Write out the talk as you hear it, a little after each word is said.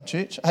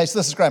church. Hey, so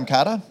this is Graham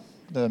Carter,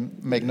 the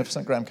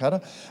magnificent Graham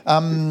Carter.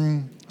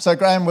 So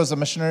Graham was a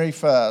missionary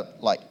for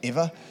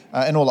ever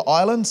in all the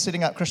islands,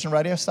 setting up Christian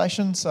radio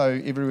stations.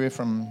 So everywhere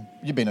from,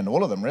 you've been in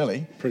all of them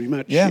really. Pretty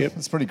much, yeah. Yep.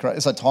 It's pretty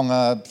crazy. So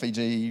Tonga,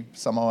 Fiji,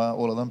 Samoa,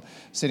 all of them,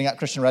 setting up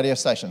Christian radio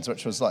stations,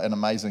 which was an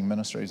amazing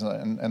ministry.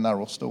 And they're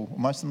all still,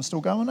 most of them are still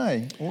going,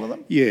 eh? All of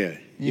them? Yeah.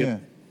 Yeah.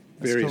 Yep.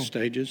 Various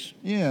stages.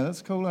 Yeah,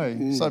 that's cool,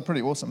 eh? So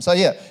pretty awesome. So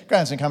yeah,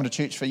 Graham's been coming to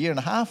church for a year and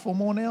a half or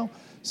more now.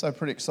 So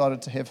pretty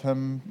excited to have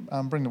him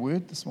bring the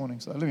word this morning.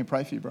 So let me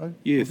pray for you, bro.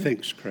 Yeah,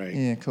 thanks, Craig.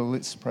 Yeah, cool.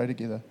 Let's pray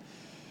together.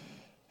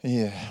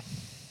 Yeah.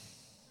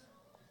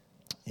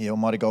 Yeah,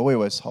 Almighty God, we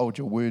always hold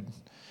your word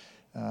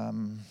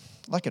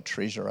like a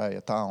treasure,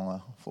 a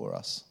taonga for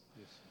us.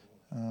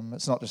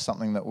 It's not just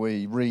something that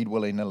we read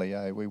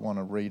willy-nilly, We want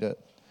to read it.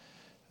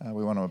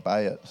 We want to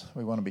obey it.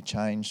 We want to be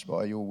changed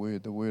by your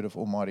word, the word of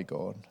Almighty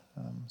God.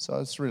 So I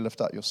just really lift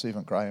up your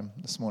servant Graham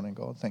this morning,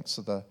 God. Thanks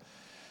for the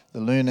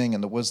learning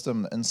and the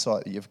wisdom, the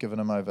insight that you've given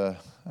him over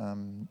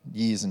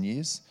years and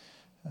years.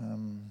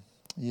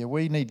 Yeah,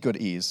 we need good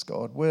ears,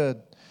 God. We're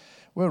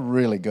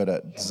really good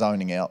at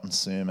zoning out in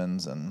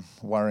sermons and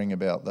worrying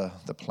about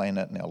the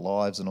planet and our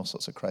lives and all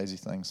sorts of crazy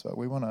things. But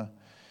we want to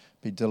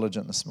be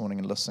diligent this morning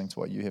in listening to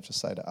what you have to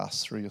say to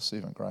us through your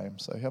servant Graham.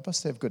 So help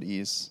us to have good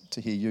ears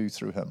to hear you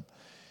through him.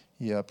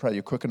 Yeah, I pray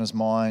you quicken his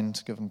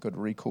mind, give him good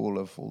recall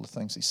of all the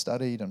things he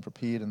studied and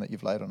prepared and that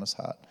you've laid on his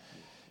heart.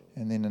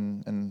 And then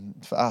and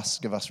for us,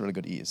 give us really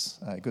good ears,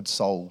 good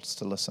souls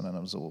to listen and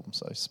absorb.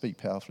 So speak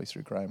powerfully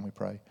through Graham, we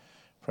pray.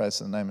 Praise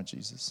in the name of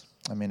Jesus.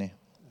 Amen.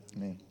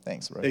 Amen.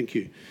 Thanks, Ray. Thank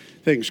you.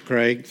 Thanks,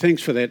 Craig.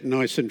 Thanks for that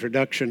nice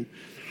introduction.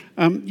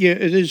 Yeah,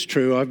 it is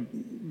true.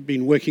 I've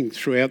been working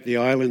throughout the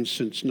island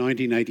since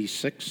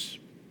 1986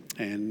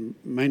 and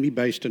mainly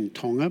based in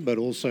Tonga, but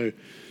also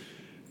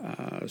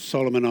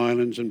Solomon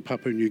Islands and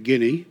Papua New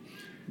Guinea,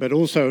 but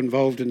also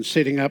involved in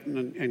setting up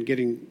and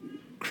getting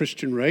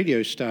Christian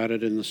radio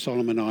started in the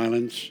Solomon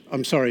Islands,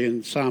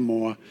 in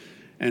Samoa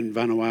and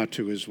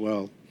Vanuatu as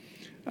well.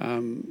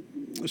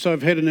 So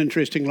I've had an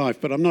interesting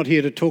life, but I'm not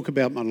here to talk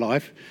about my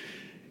life.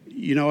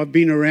 You know, I've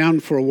been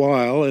around for a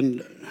while,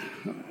 and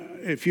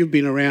if you've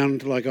been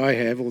around like I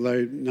have,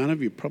 although none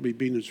of you probably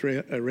been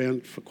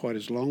around for quite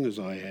as long as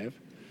I have,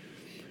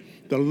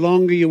 the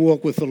longer you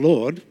walk with the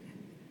Lord,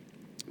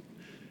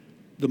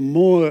 the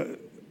more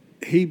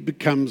he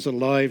becomes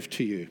alive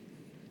to you.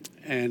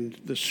 And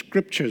the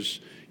scriptures,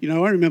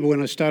 I remember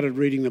when I started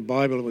reading the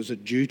Bible, it was a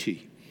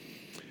duty.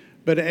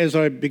 But as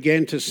I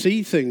began to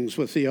see things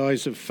with the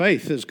eyes of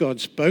faith, as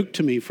God spoke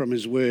to me from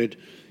his word,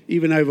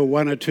 even over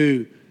one or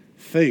two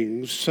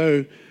things,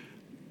 so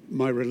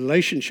my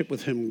relationship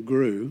with him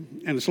grew.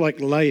 And it's like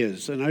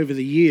layers. And over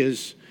the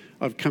years,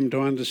 I've come to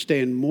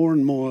understand more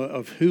and more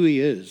of who he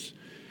is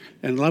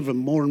and love him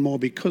more and more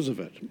because of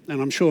it.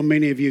 And I'm sure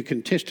many of you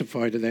can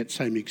testify to that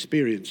same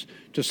experience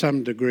to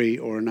some degree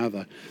or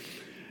another.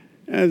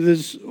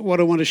 What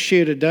I want to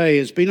share today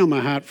has been on my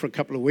heart for a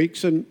couple of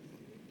weeks, and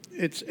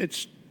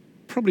it's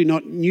probably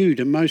not new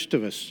to most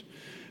of us.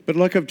 But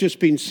like I've just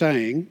been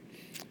saying,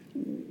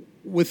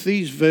 with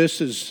these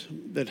verses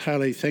that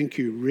Harley, thank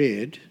you,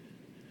 read,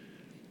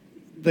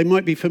 they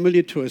might be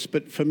familiar to us,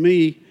 but for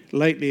me,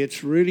 lately,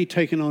 it's really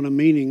taken on a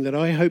meaning that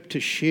I hope to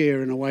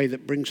share in a way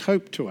that brings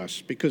hope to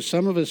us, because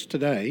some of us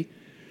today,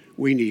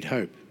 we need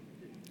hope.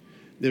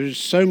 There is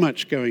so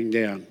much going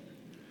down,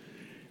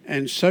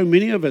 and so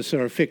many of us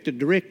are affected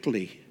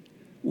directly.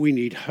 We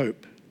need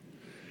hope.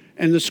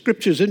 And the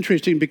scripture is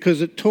interesting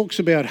because it talks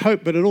about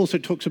hope, but it also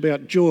talks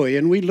about joy.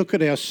 And we look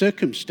at our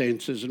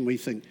circumstances and we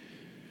think,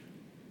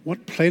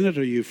 what planet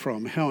are you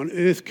from? How on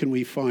earth can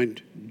we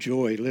find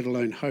joy, let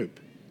alone hope,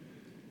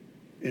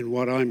 in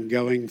what I'm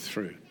going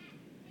through?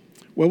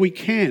 Well, we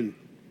can.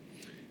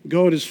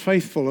 God is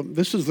faithful.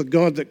 This is the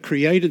God that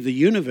created the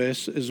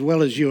universe as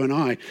well as you and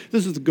I.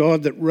 This is the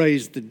God that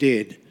raised the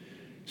dead,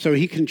 so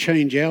he can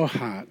change our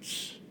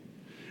hearts.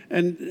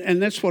 And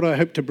that's what I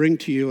hope to bring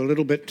to you a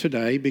little bit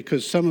today,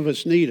 because some of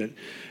us need it.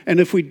 And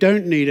if we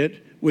don't need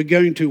it, we're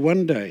going to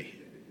one day,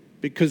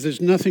 because there's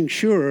nothing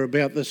surer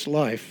about this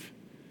life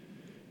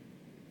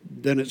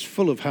than it's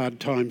full of hard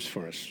times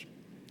for us.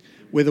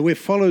 Whether we're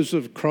followers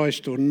of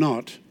Christ or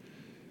not,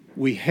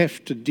 we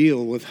have to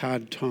deal with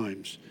hard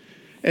times.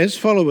 As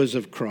followers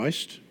of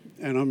Christ,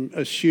 and I'm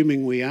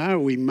assuming we are,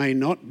 we may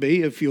not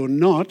be. If you're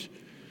not,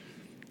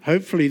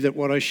 hopefully that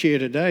what I share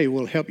today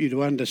will help you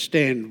to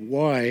understand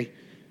why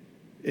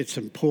it's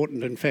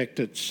important. In fact,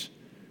 it's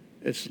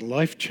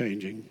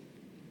life-changing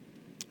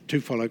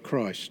to follow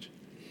Christ.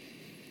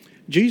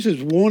 Jesus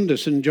warned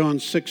us in John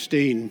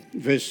 16,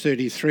 verse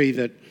 33,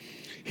 that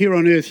here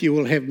on earth you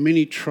will have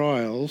many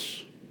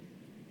trials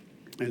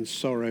and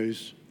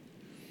sorrows.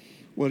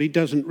 Well, he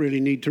doesn't really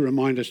need to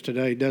remind us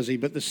today, does he?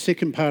 But the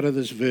second part of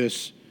this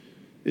verse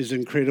is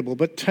incredible.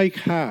 But take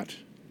heart,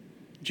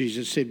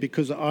 Jesus said,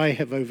 because I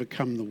have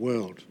overcome the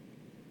world.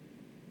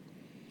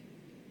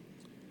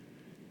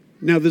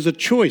 Now, there's a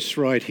choice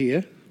right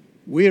here.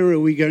 Where are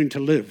we going to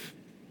live?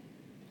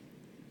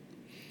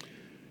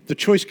 The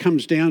choice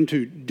comes down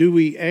to, do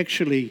we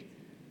actually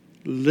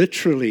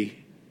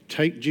literally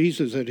take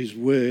Jesus at his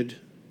word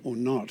or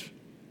not.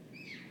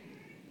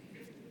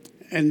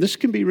 And this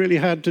can be really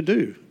hard to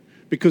do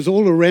because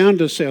all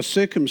around us, our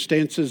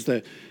circumstances,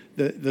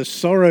 the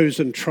sorrows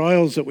and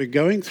trials that we're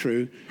going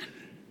through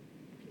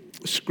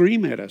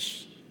scream at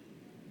us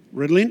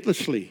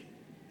relentlessly,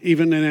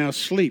 even in our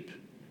sleep.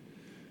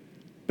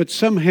 But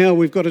somehow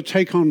we've got to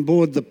take on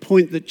board the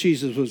point that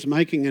Jesus was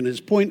making, and his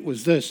point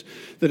was this,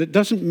 that it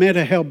doesn't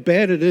matter how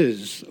bad it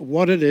is,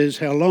 what it is,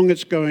 how long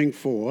it's going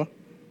for,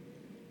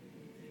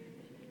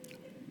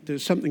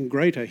 there's something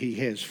greater he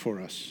has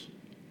for us.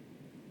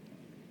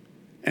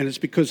 And it's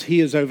because he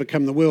has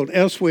overcome the world.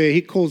 Elsewhere,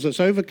 he calls us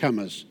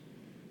overcomers.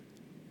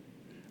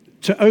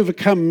 To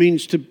overcome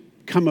means to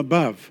come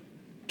above,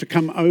 to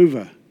come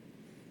over.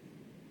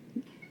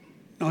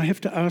 I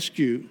have to ask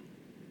you,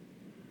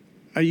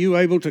 are you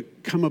able to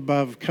come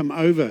above, come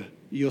over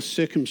your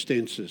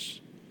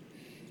circumstances?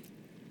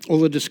 All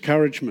the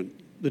discouragement,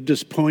 the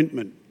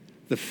disappointment,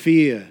 the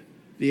fear,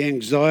 the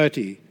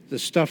anxiety, the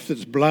stuff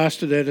that's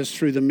blasted at us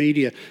through the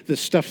media, the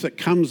stuff that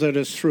comes at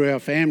us through our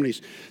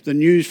families, the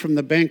news from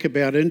the bank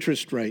about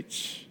interest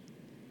rates.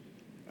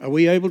 Are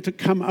we able to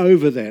come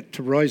over that,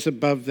 to rise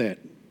above that?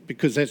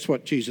 Because that's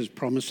what Jesus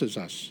promises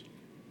us.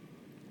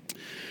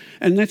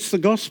 And that's the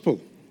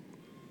gospel.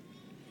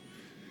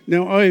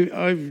 Now,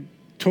 I've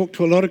talked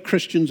to a lot of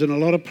Christians in a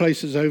lot of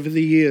places over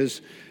the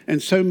years,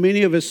 and so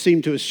many of us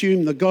seem to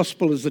assume the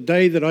gospel is the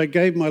day that I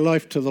gave my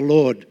life to the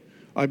Lord.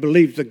 I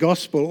believe the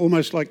gospel,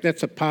 almost like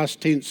that's a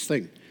past tense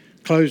thing,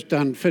 closed,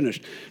 done,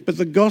 finished. But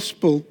the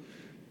gospel,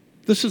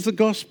 this is the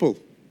gospel.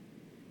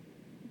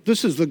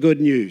 This is the good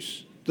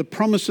news, the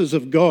promises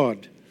of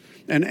God.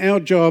 And our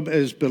job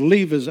as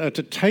believers are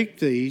to take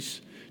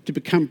these, to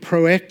become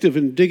proactive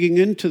in digging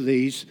into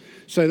these,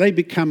 so they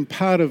become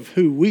part of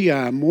who we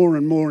are more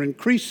and more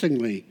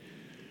increasingly.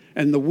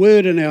 And the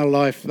Word in our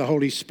life, the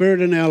Holy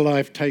Spirit in our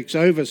life takes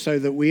over so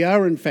that we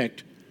are, in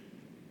fact,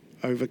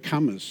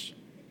 overcomers.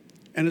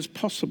 And it's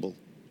possible.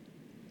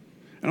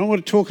 And I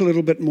want to talk a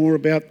little bit more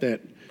about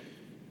that.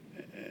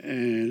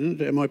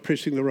 And am I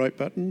pressing the right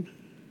button?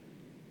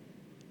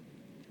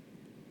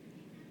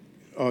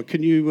 Oh,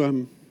 can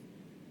you...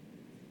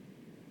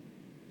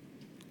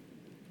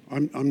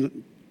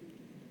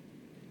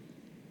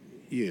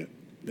 Yeah,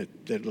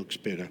 that looks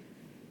better.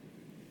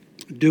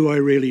 Do I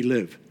really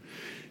live?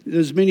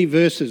 There's many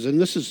verses, and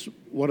this is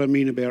what I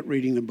mean about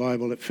reading the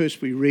Bible. At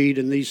first we read,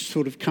 and these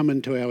sort of come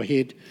into our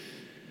head.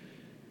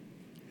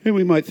 And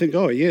we might think,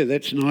 oh, yeah,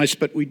 that's nice,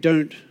 but we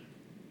don't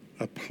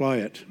apply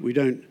it. We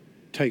don't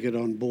take it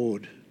on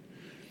board.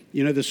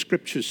 You know, the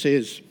scripture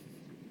says,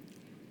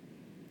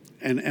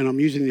 and I'm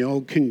using the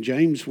old King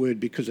James word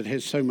because it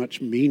has so much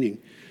meaning.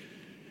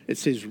 It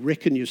says,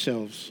 reckon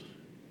yourselves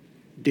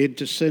dead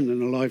to sin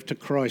and alive to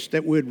Christ.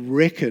 That word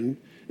reckon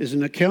is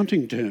an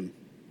accounting term.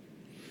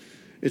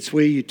 It's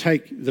where you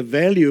take the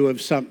value of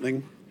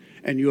something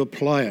and you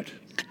apply it.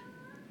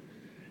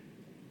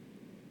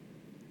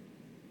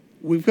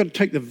 We've got to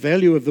take the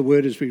value of the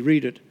word as we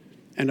read it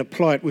and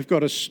apply it. We've got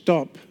to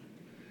stop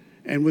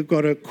and we've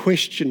got to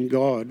question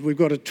God. We've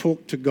got to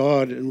talk to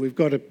God and we've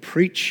got to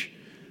preach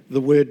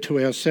the word to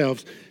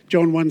ourselves.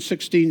 John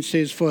 1:16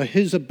 says, for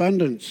his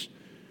abundance,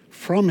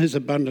 from his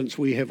abundance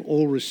we have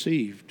all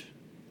received.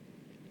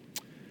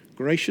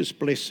 Gracious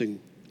blessing,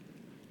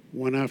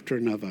 one after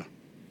another.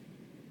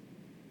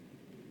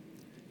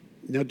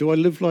 Now, do I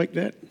live like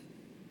that?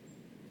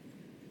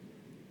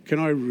 Can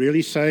I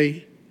really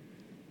say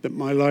that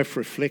my life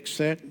reflects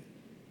that?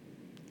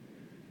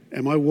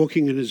 Am I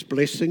walking in his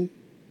blessing?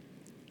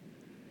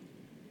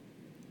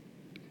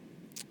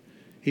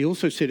 He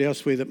also said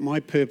elsewhere that my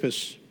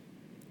purpose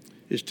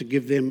is to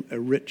give them a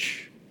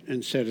rich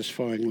and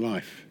satisfying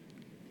life,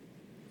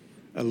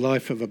 a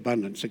life of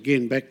abundance.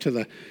 Again, back to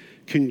the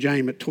King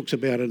James, it talks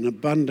about an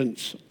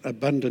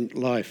abundant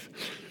life.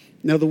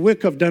 Now, the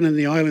work I've done in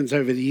the islands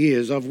over the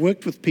years, I've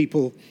worked with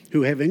people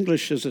who have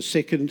English as a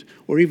second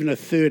or even a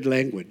third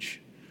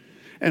language.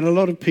 And a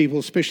lot of people,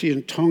 especially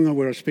in Tonga,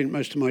 where I spent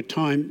most of my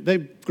time,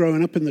 they've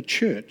grown up in the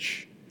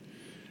church,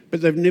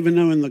 but they've never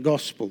known the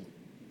gospel.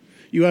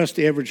 You ask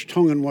the average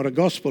Tongan what a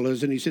gospel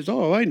is, and he says,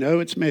 oh, I know,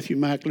 it's Matthew,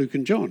 Mark, Luke,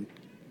 and John.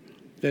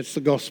 That's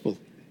the gospel.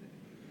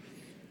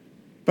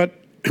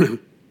 But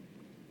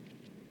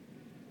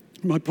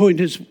my point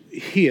is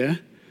here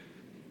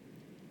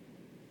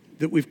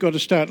that we've got to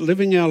start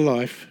living our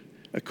life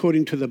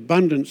according to the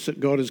abundance that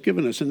God has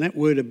given us. And that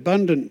word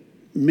abundant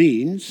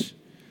means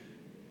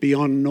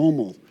beyond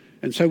normal.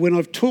 And so when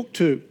I've talked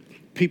to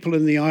people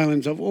in the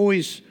islands, I've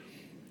always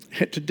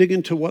had to dig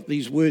into what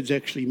these words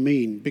actually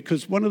mean,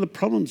 because one of the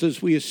problems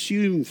is we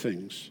assume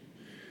things.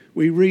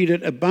 We read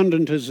it,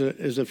 abundant is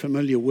a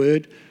familiar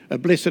word. A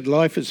blessed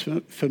life is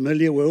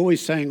familiar. We're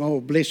always saying,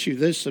 oh, bless you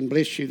this and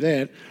bless you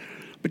that.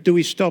 But do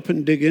we stop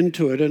and dig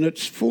into it? And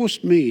it's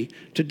forced me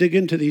to dig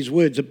into these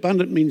words.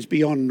 Abundant means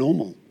beyond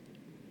normal.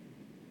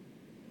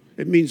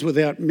 It means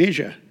without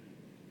measure.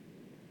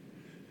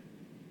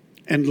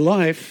 And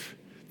life,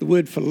 the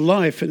word for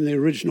life in the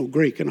original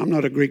Greek, and I'm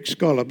not a Greek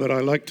scholar, but I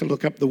like to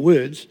look up the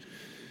words,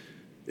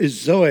 is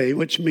Zoe,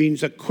 which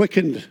means a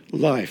quickened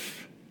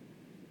life.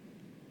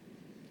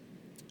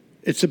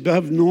 It's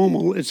above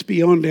normal. It's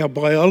beyond our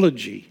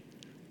biology.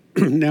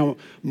 Now,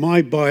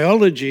 my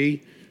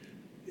biology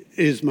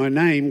is my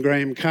name,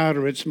 Graham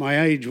Carter. It's my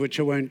age, which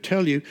I won't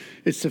tell you.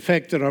 It's the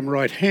fact that I'm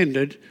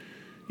right-handed.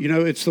 You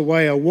know, it's the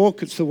way I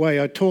walk. It's the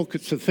way I talk.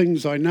 It's the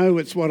things I know.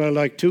 It's what I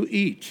like to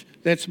eat.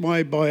 That's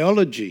my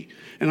biology.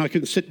 And I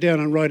can sit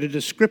down and write a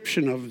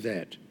description of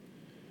that.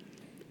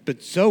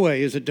 But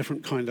Zoe is a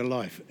different kind of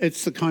life.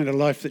 It's the kind of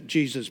life that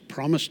Jesus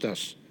promised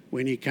us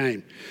when he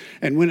came.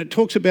 And when it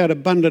talks about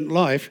abundant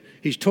life,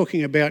 he's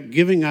talking about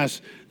giving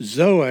us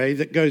Zoe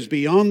that goes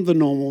beyond the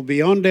normal,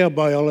 beyond our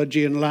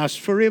biology, and lasts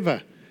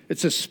forever.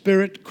 It's a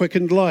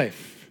spirit-quickened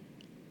life.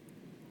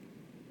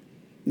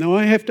 Now,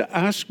 I have to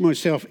ask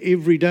myself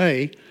every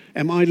day,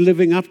 am I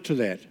living up to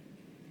that?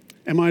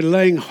 Am I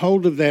laying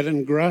hold of that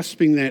and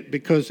grasping that?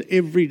 Because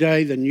every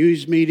day the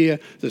news media,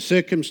 the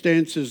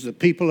circumstances, the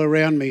people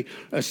around me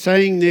are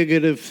saying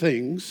negative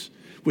things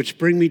which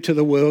bring me to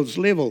the world's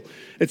level.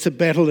 It's a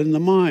battle in the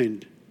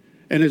mind.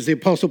 And as the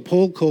Apostle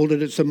Paul called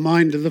it, it's a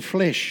mind of the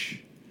flesh.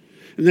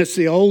 And that's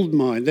the old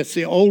mind. That's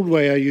the old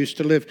way I used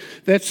to live.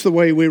 That's the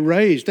way we're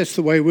raised. That's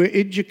the way we're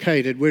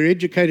educated. We're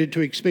educated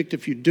to expect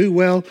if you do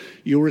well,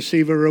 you'll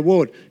receive a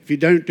reward. If you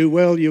don't do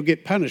well, you'll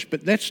get punished.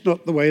 But that's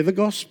not the way of the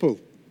gospel.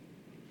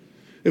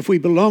 If we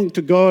belong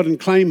to God and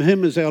claim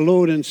him as our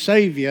Lord and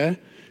Saviour,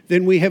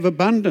 then we have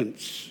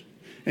abundance.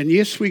 And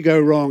yes, we go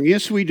wrong.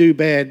 Yes, we do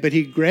bad, but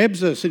he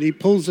grabs us and he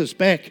pulls us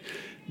back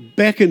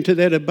into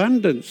that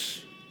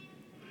abundance.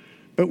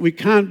 But we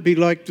can't be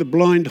like the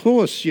blind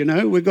horse, you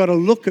know. We've got to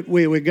look at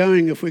where we're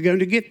going if we're going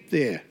to get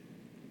there.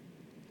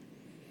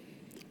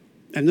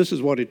 And this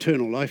is what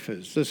eternal life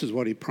is. This is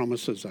what he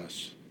promises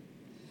us.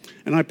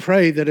 And I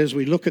pray that as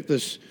we look at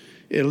this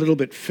a little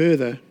bit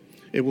further,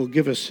 it will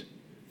give us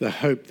the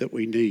hope that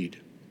we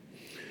need.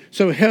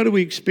 So how do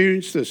we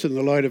experience this in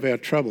the light of our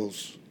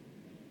troubles?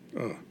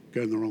 Oh,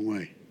 going the wrong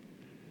way.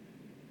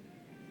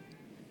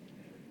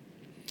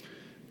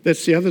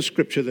 That's the other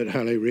scripture that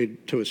Harley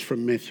read to us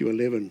from Matthew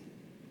 11.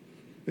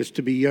 It's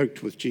to be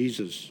yoked with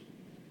Jesus.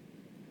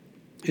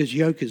 His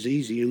yoke is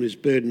easy and his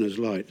burden is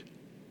light.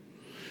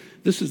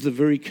 This is the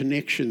very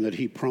connection that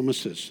he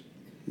promises.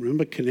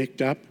 Remember, connect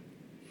up,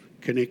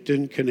 connect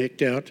in,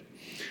 connect out.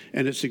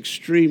 And it's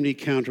extremely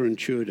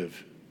counterintuitive.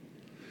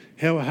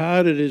 How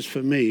hard it is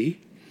for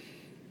me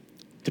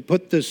to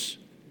put this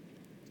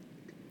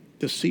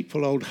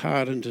deceitful old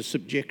heart into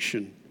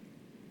subjection,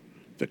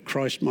 that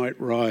Christ might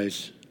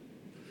rise.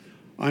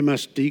 I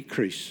must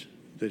decrease,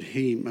 that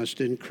he must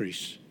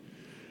increase.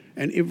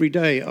 And every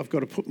day I've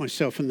got to put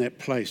myself in that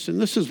place. And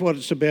this is what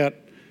it's about,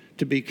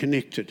 to be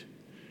connected.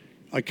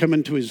 I come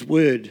into his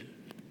word.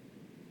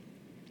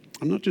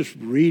 I'm not just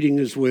reading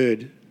his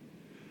word.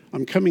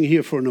 I'm coming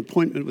here for an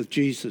appointment with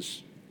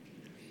Jesus.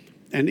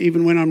 And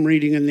even when I'm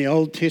reading in the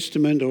Old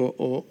Testament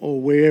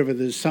or wherever,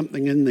 there's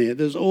something in there.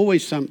 There's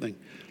always something.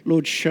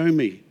 Lord, show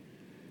me.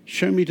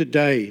 Show me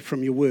today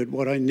from your word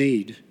what I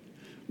need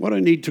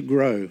to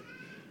grow,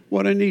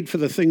 what I need for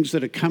the things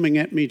that are coming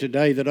at me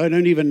today that I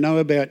don't even know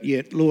about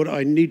yet. Lord,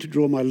 I need to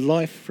draw my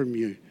life from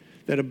you,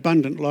 that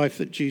abundant life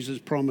that Jesus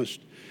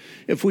promised.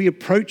 If we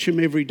approach him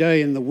every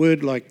day in the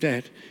word like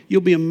that,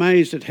 you'll be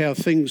amazed at how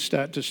things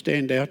start to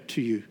stand out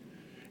to you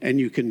and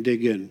you can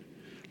dig in.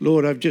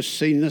 Lord, I've just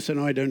seen this and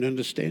I don't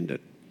understand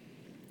it.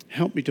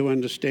 Help me to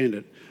understand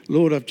it.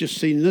 Lord, I've just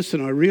seen this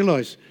and I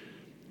realise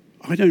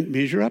I don't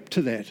measure up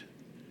to that.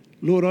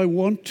 Lord, I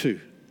want to.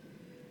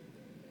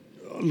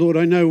 Lord,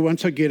 I know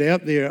once I get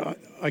out there,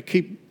 I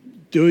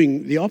keep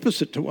doing the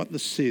opposite to what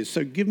this says.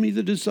 So give me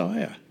the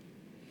desire.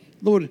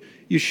 Lord,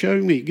 you're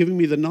showing me, giving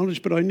me the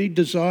knowledge, but I need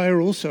desire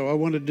also. I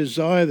want to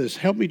desire this.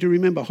 Help me to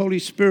remember. Holy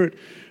Spirit,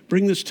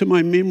 bring this to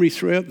my memory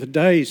throughout the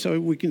day so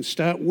we can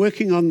start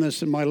working on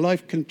this and my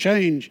life can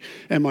change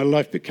and my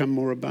life become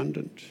more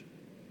abundant.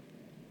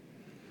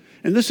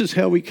 And this is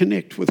how we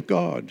connect with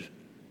God.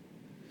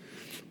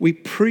 We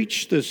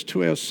preach this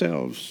to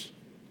ourselves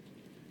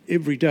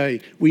every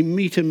day. We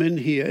meet him in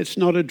here. It's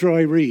not a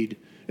dry read.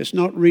 It's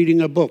not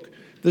reading a book.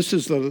 This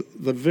is the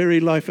very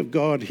life of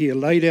God here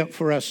laid out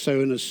for us, so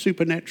in a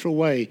supernatural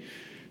way,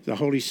 the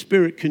Holy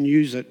Spirit can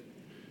use it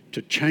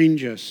to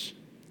change us,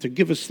 to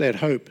give us that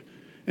hope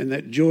and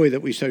that joy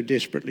that we so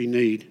desperately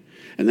need.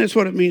 And that's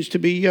what it means to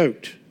be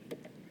yoked.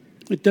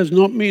 It does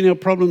not mean our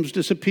problems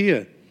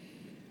disappear.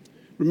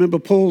 Remember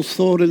Paul's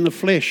thought in the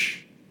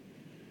flesh.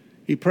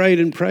 He prayed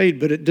and prayed,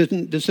 but it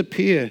didn't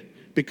disappear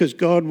because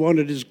God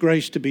wanted his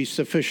grace to be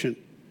sufficient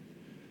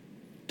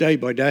day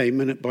by day,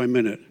 minute by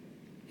minute.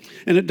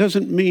 And it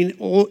doesn't mean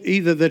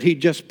either that he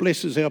just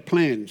blesses our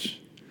plans.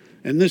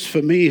 And this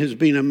for me has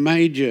been a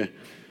major,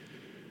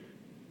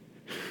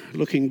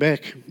 looking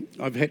back,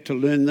 I've had to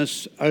learn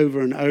this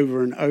over and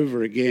over and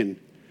over again.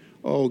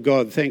 Oh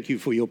God, thank you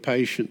for your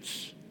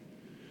patience.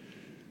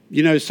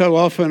 You know, so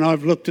often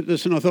I've looked at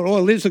this and I thought,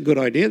 oh, there's a good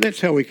idea.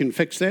 That's how we can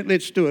fix that.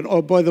 Let's do it.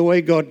 Oh, by the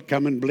way, God,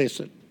 come and bless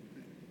it.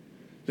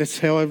 That's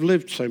how I've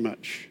lived so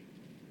much.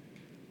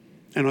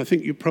 And I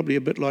think you're probably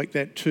a bit like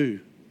that too.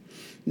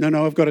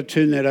 No, I've got to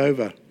turn that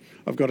over.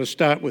 I've got to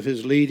start with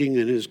his leading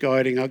and his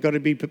guiding. I've got to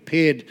be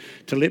prepared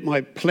to let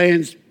my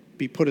plans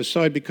be put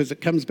aside, because it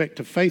comes back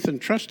to faith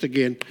and trust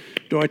again.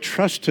 Do I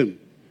trust him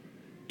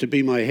to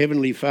be my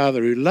heavenly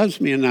Father who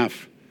loves me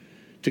enough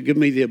to give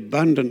me the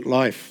abundant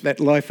life, that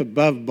life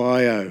above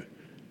bio?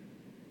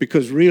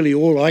 Because really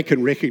all I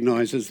can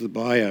recognize is the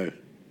bio.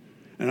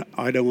 And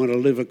I don't want to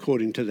live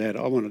according to that.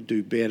 I want to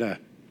do better.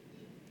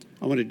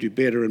 I want to do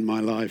better in my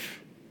life.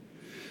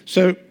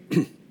 So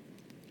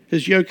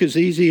his yoke is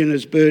easy and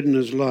his burden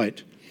is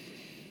light.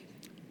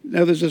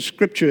 Now there's a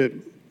scripture,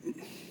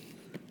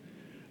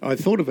 I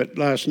thought of it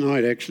last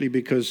night actually,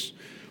 because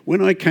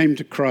when I came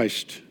to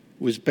Christ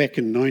was back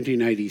in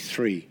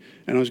 1983,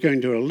 and I was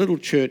going to a little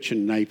church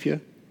in Napier,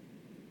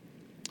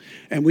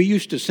 and we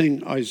used to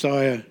sing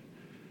Isaiah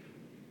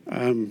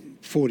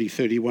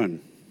 40:31.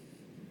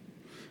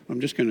 I'm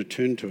just going to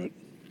turn to it.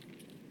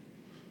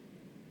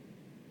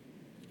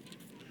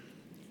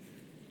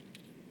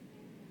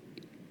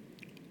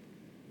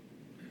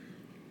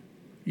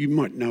 You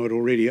might know it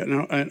already, and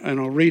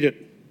I'll read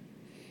it.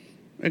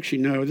 Actually,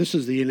 no, this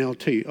is the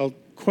NLT. I'll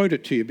quote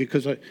it to you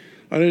because I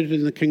read it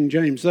in the King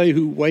James. They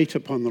who wait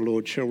upon the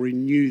Lord shall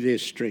renew their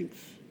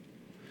strength.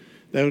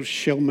 They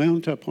shall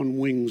mount up on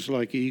wings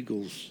like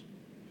eagles.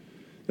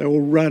 They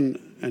will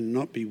run and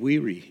not be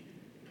weary.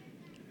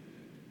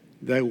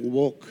 They will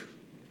walk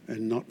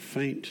and not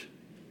faint.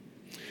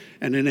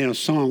 And in our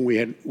song,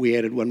 we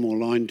added one more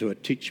line to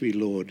it. Teach me,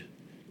 Lord,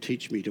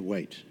 teach me to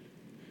wait.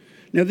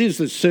 Now, there's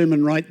the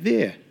sermon right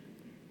there.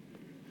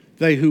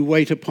 They who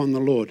wait upon the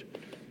Lord.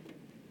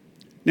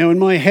 Now, in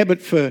my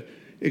habit for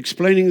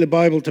explaining the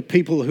Bible to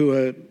people who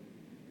are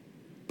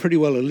pretty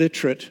well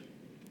illiterate,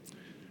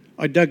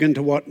 I dug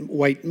into what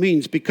wait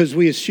means, because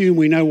we assume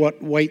we know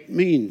what wait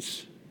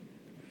means.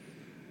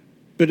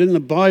 But in the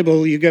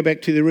Bible, you go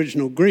back to the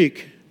original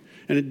Greek,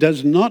 and it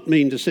does not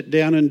mean to sit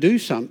down and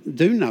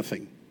do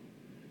nothing.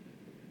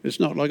 It's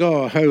not like,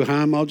 oh,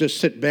 ho-hum, I'll just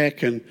sit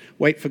back and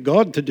wait for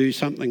God to do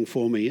something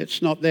for me.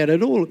 It's not that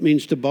at all. It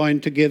means to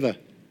bind together,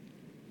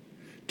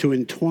 to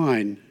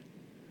entwine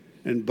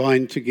and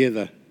bind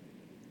together.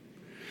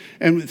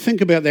 And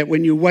think about that.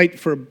 When you wait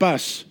for a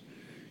bus,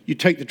 you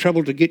take the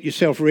trouble to get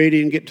yourself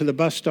ready and get to the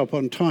bus stop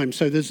on time.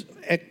 So there's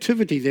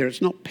activity there.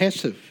 It's not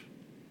passive.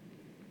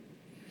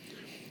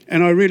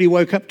 And I really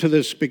woke up to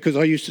this because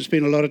I used to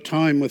spend a lot of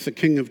time with the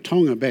King of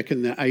Tonga back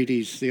in the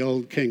 80s, the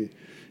old king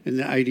in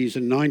the 80s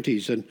and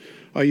 90s. And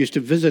I used to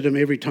visit him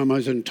every time I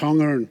was in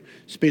Tonga and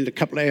spend a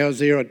couple of hours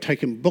there. I'd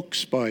take him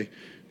books by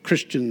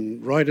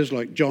Christian writers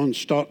like John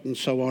Stott and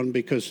so on,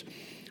 because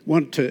I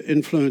wanted to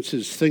influence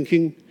his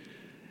thinking.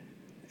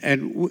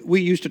 And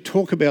we used to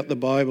talk about the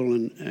Bible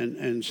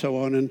and so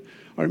on. And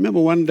I remember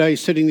one day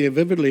sitting there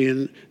vividly,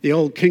 and the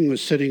old king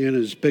was sitting in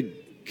his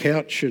big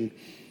couch, and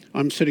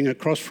I'm sitting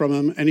across from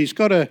him, and he's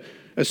got a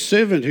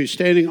servant who's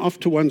standing off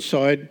to one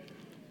side,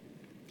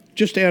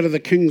 just out of the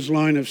king's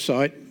line of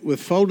sight,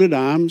 with folded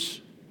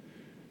arms,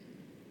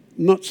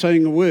 not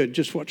saying a word,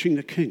 just watching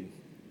the king.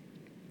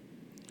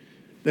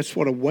 That's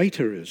what a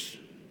waiter is.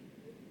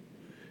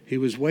 He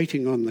was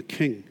waiting on the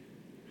king.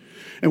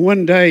 And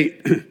one day,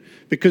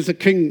 because the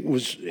king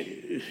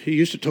he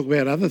used to talk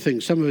about other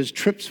things. Some of his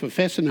trips were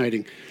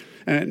fascinating.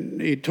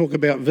 And he'd talk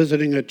about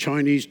visiting a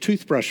Chinese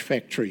toothbrush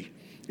factory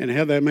and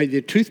how they made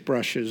their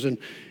toothbrushes. And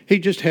he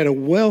just had a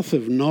wealth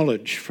of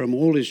knowledge from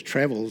all his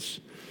travels.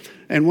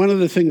 And one of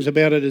the things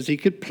about it is he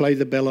could play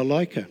the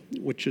balalaika,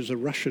 which is a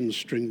Russian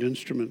stringed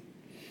instrument.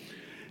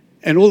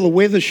 And all the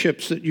weather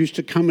ships that used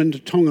to come into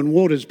Tongan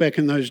waters back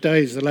in those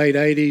days, the late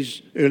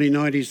 80s, early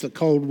 90s, the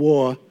Cold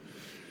War,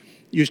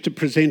 used to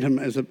present him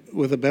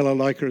with a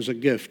balalaika as a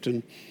gift.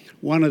 And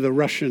one of the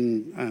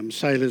Russian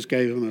sailors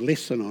gave him a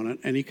lesson on it,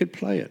 and he could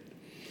play it.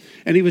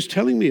 And he was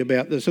telling me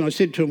about this, and I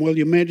said to him, well,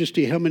 Your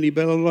Majesty, how many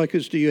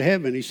balalaikas do you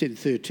have? And he said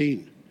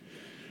 13.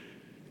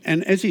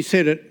 And as he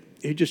said it,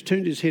 he just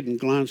turned his head and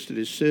glanced at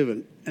his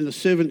servant, and the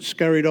servant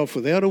scurried off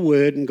without a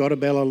word and got a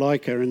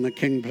balalaika, and the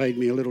king played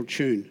me a little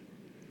tune.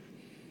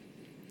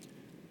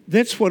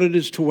 That's what it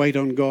is to wait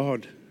on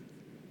God.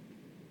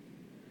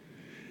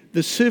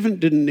 The servant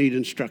didn't need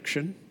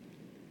instruction.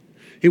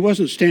 He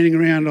wasn't standing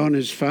around on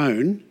his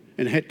phone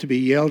and had to be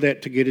yelled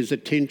at to get his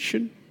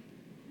attention.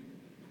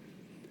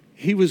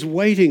 He was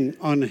waiting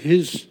on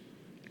his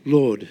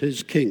Lord,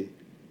 his King.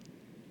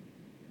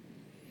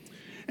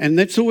 And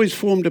that's always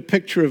formed a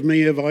picture of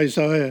me of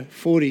Isaiah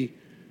 40.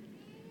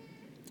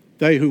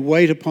 They who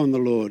wait upon the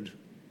Lord,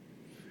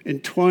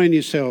 entwine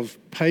yourself,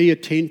 pay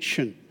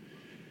attention,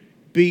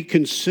 be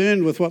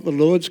concerned with what the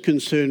Lord's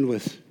concerned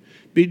with.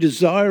 Be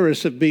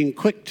desirous of being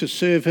quick to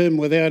serve him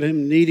without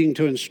him needing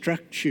to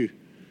instruct you.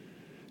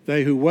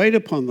 They who wait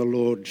upon the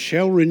Lord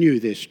shall renew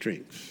their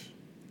strength.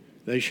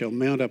 They shall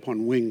mount up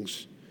on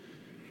wings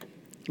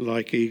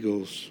like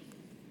eagles.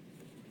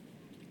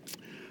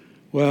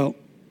 Well,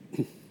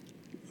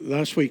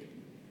 last week,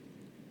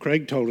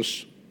 Craig told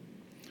us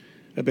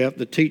about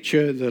the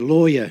teacher, the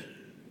lawyer.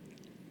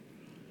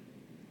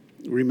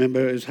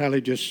 Remember, as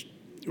Harley just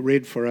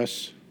read for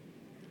us,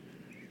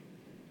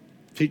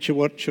 Teacher,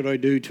 what should I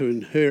do to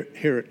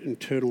inherit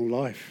eternal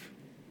life?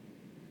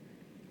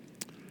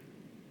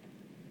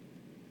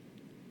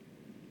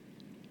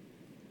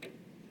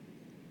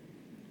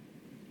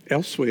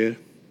 Elsewhere,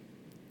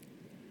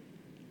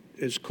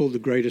 it's called the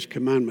greatest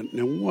commandment.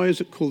 Now, why is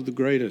it called the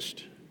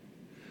greatest?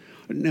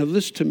 Now,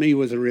 this to me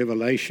was a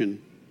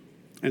revelation,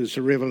 and it's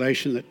a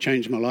revelation that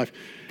changed my life.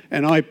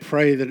 And I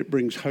pray that it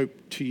brings hope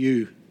to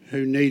you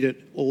who need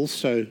it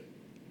also.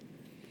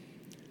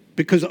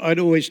 Because I'd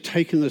always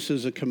taken this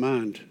as a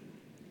command.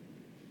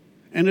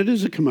 And it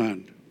is a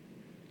command.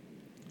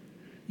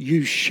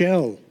 You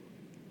shall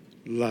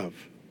love.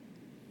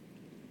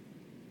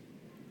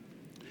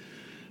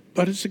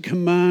 But it's a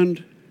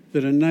command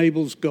that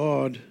enables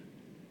God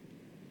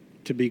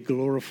to be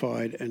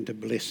glorified and to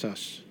bless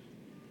us.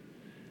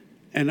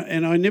 And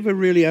I never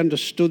really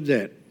understood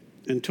that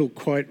until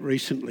quite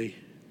recently.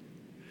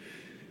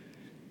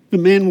 The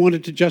man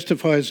wanted to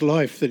justify his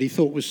life that he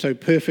thought was so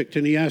perfect,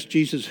 and he asked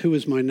Jesus, "Who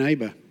is my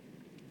neighbour?"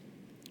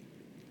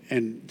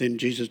 And then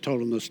Jesus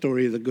told him the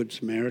story of the Good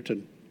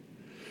Samaritan.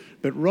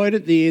 But right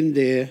at the end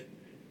there,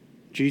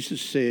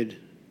 Jesus said,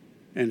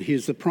 and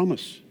here's the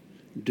promise,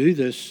 "Do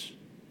this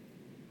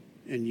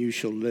and you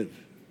shall live."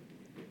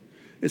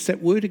 It's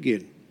that word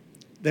again,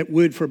 that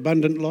word for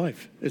abundant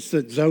life. It's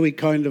the Zoe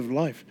kind of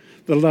life,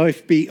 the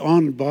life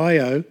beyond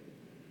bio,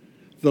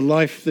 the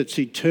life that's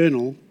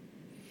eternal,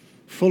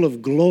 full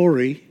of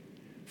glory,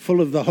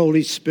 full of the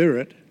Holy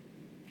Spirit.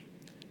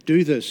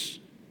 Do this,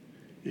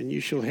 and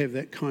you shall have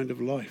that kind of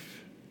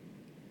life.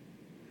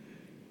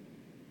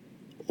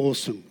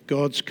 Awesome.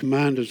 God's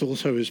command is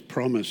also his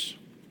promise.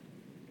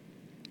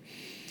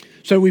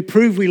 So we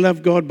prove we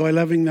love God by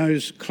loving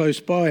those close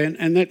by,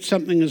 and that's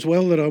something as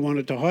well that I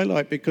wanted to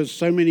highlight, because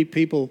so many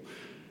people,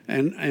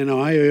 and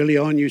I early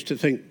on used to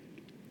think,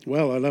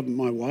 well, I love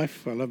my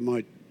wife, I love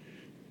my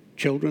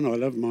children, I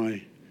love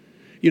my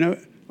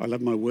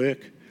work.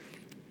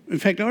 In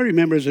fact, I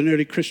remember as an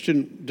early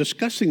Christian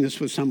discussing this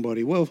with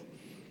somebody. Well,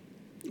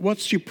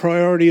 what's your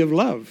priority of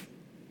love?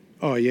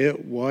 Oh yeah,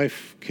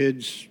 wife,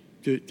 kids,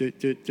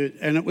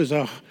 and it was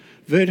a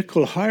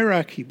vertical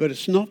hierarchy, but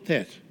it's not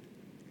that.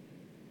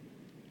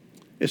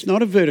 It's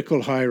not a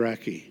vertical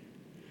hierarchy.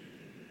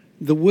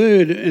 The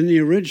word in the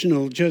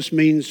original just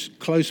means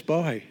close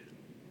by.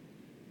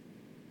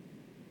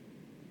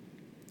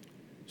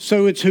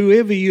 So it's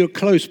whoever you're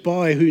close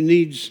by who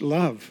needs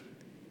love.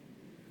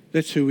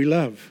 That's who we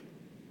love.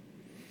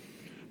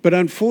 But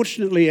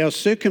unfortunately, our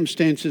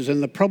circumstances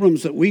and the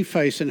problems that we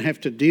face and have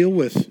to deal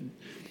with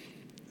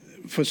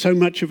for so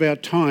much of our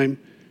time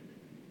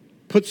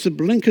puts the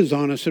blinkers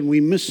on us, and we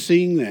miss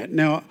seeing that.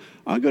 Now,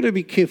 I've got to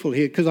be careful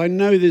here, because I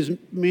know there's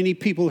many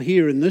people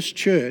here in this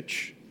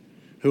church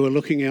who are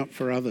looking out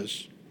for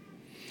others.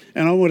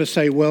 And I want to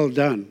say well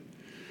done,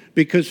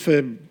 because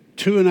for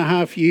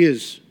 2.5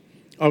 years,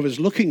 I was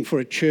looking for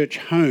a church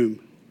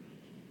home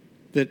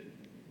that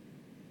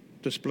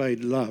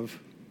displayed love,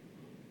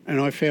 and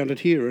I found it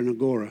here in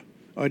Agora.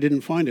 I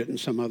didn't find it in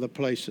some other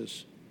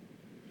places.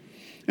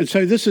 And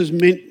so this is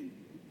meant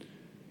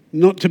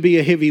not to be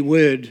a heavy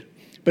word,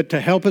 but to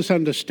help us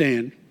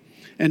understand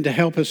and to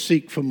help us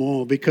seek for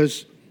more,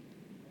 because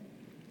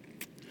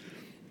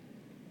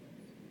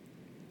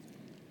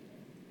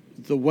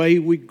the way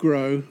we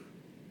grow,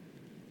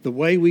 the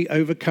way we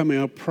overcome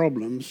our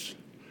problems,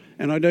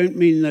 and I don't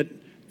mean that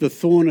the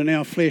thorn in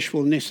our flesh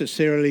will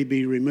necessarily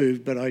be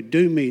removed, but I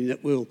do mean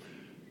that we'll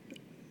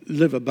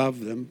live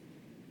above them,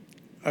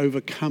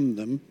 overcome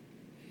them,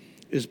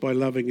 is by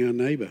loving our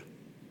neighbour.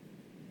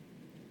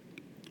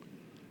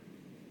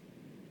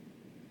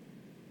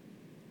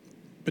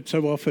 But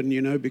so often,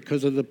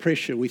 because of the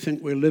pressure, we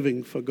think we're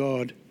living for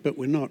God, but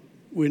we're not.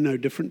 We're no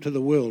different to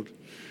the world.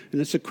 And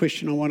that's a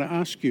question I want to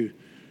ask you.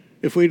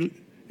 If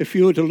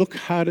you were to look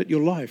hard at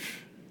your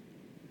life,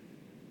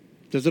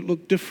 does it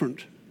look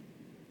different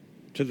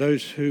to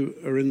those who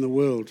are in the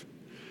world?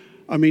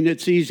 I mean,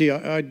 it's easy.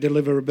 I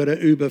deliver a bit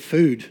of Uber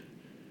food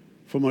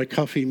for my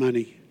coffee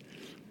money.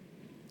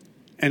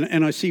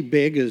 And I see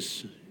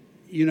beggars,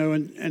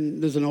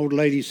 and there's an old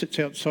lady sits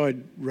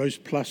outside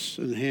Roast Plus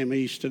in Ham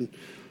East, and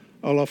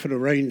I'll often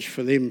arrange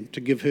for them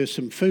to give her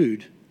some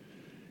food.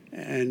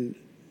 And,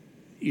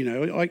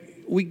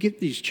 we get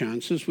these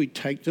chances, we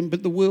take them,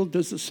 but the world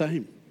does the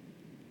same.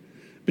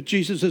 But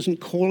Jesus isn't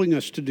calling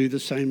us to do the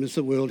same as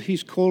the world.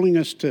 He's calling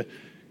us to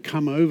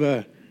come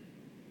over,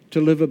 to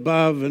live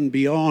above and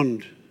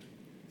beyond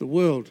the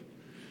world.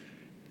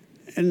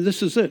 And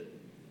this is it,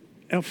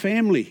 our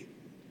family.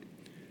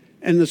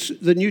 And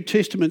the New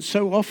Testament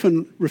so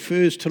often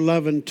refers to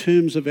love in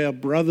terms of our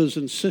brothers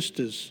and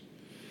sisters,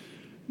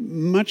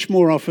 much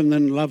more often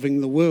than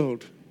loving the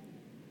world.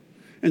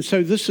 And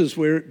so this is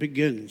where it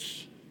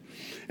begins.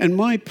 And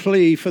my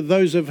plea for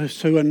those of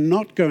us who are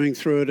not going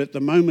through it at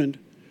the moment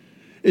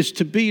is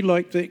to be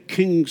like that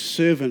king's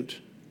servant,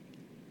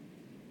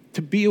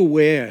 to be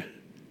aware,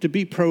 to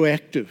be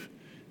proactive,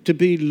 to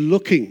be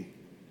looking,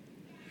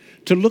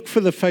 to look for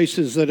the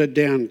faces that are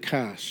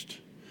downcast,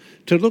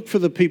 to look for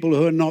the people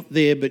who are not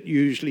there but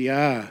usually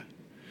are,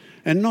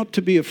 and not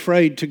to be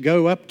afraid to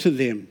go up to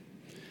them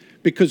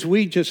because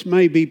we just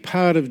may be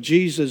part of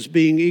Jesus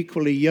being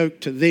equally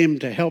yoked to them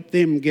to help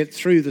them get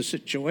through the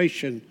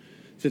situation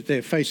that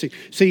they're facing.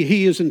 See,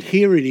 he isn't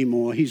here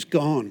anymore. He's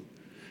gone.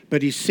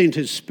 But he sent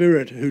his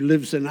Spirit who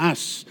lives in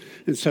us.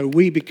 And so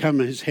we become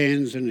his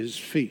hands and his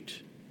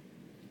feet.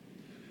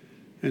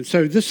 And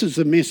so this is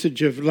the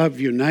message of love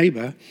your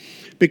neighbour.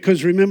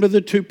 Because remember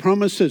the two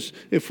promises.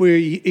 If we're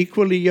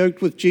equally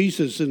yoked with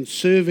Jesus and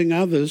serving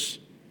others,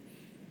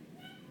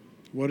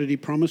 what did he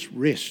promise?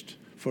 Rest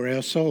for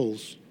our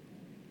souls.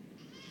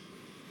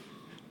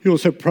 He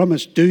also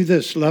promised, do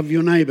this, love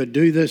your neighbour,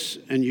 do this,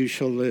 and you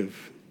shall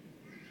live.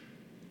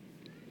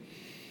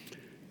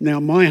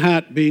 Now, my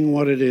heart being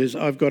what it is,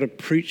 I've got to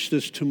preach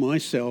this to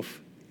myself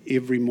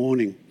every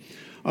morning.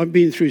 I've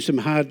been through some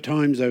hard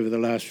times over the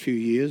last few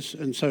years,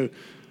 and so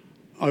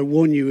I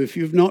warn you, if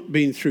you've not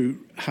been through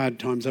hard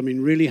times, I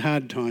mean really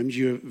hard times,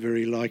 you're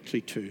very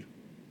likely to.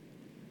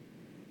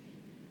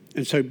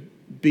 And so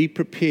be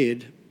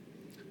prepared,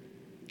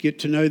 get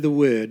to know the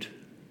Word,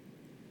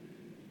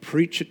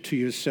 preach it to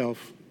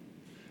yourself,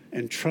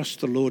 and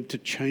trust the Lord to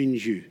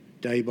change you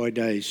day by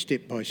day,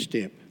 step by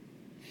step.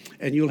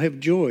 And you'll have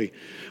joy.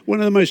 One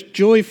of the most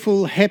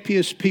joyful,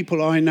 happiest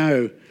people I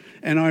know,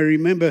 and I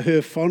remember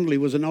her fondly,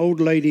 was an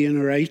old lady in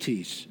her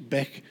 80s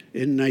back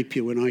in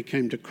Napier when I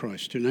came to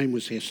Christ. Her name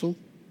was Hessel.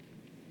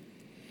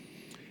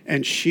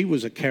 And she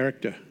was a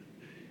character.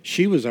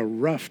 She was a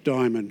rough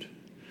diamond.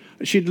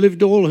 She'd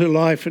lived all her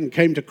life and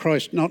came to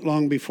Christ not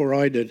long before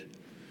I did.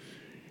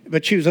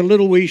 But she was a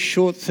little wee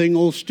short thing,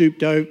 all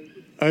stooped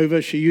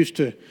over. She used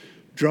to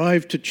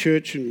drive to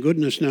church, and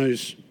goodness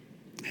knows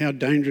how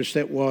dangerous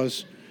that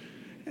was.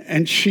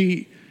 And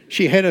she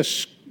had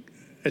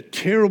a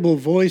terrible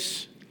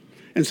voice,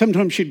 and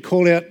sometimes she'd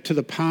call out to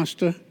the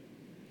pastor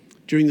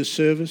during the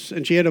service,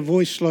 and she had a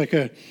voice like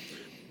a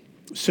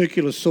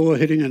circular saw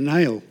hitting a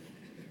nail.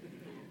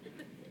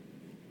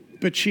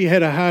 But she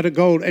had a heart of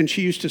gold, and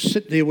she used to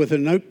sit there with a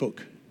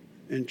notebook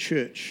in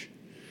church,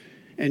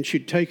 and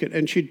she'd take it,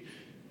 and she'd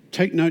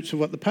take notes of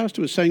what the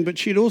pastor was saying, but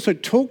she'd also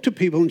talk to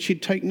people and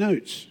she'd take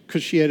notes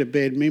because she had a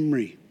bad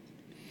memory.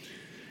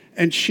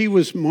 And she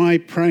was my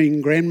praying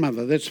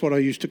grandmother. That's what I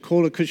used to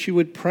call her, because she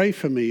would pray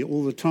for me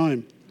all the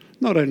time.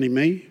 Not only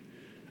me,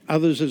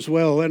 others as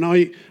well.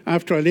 And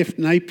after I left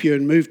Napier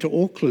and moved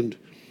to Auckland,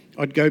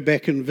 I'd go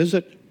back and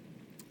visit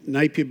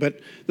Napier, but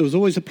there was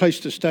always a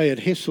place to stay at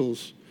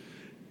Hessel's.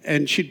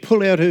 And she'd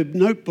pull out her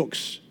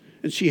notebooks,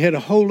 and she had a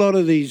whole lot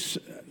of these,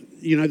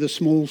 the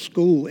small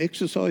school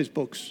exercise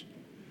books.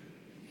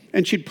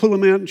 And she'd pull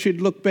them out and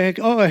she'd look back.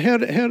 Oh, how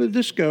did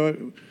this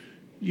go?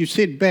 You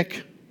said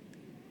back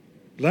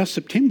last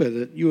September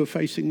that you were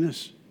facing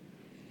this.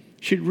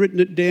 She'd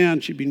written it down.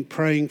 She'd been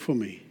praying for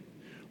me.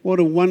 What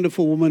a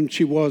wonderful woman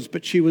she was,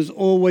 but she was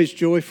always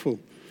joyful.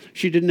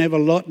 She didn't have a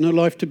lot in her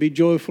life to be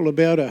joyful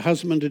about. Her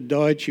husband had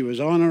died. She was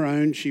on her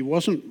own. She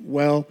wasn't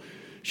well.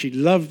 She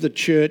loved the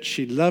church.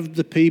 She loved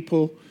the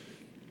people.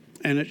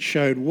 And it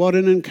showed what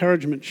an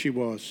encouragement she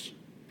was.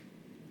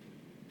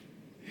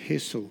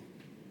 Hessel.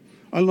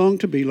 I long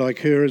to be like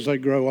her as I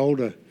grow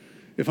older.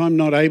 If I'm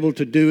not able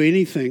to do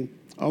anything,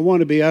 I want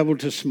to be able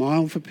to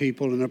smile for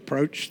people and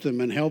approach them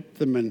and help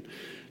them and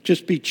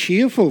just be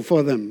cheerful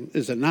for them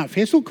is enough.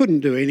 Hessel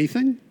couldn't do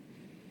anything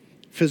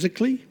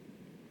physically,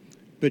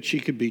 but she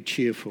could be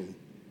cheerful.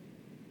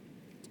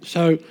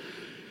 So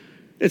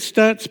it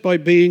starts by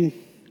being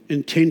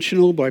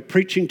intentional, by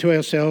preaching to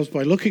ourselves,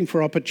 by looking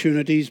for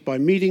opportunities, by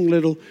meeting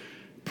little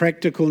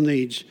practical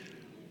needs.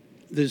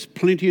 There's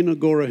plenty in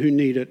Agora who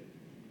need it.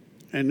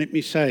 And let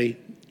me say,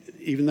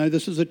 even though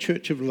this is a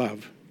church of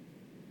love,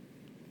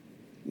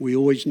 we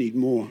always need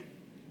more.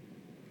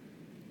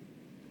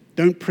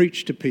 Don't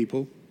preach to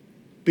people.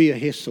 Be a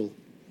Hessel.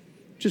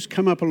 Just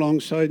come up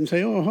alongside and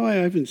say, oh, hi,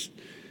 I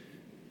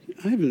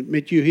haven't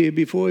met you here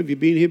before. Have you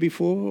been here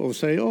before? Or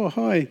say, oh,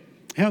 hi,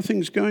 how are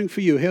things going for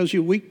you? How's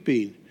your week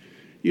been?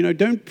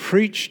 Don't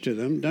preach to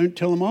them. Don't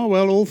tell them, oh,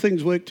 well, all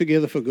things work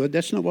together for good.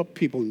 That's not what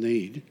people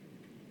need.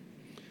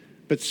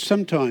 But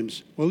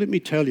sometimes, well, let me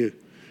tell you,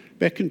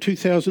 back in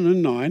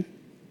 2009,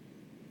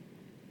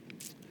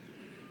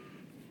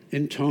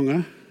 in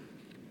Tonga,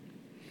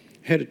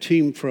 had a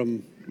team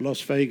from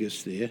Las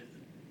Vegas there.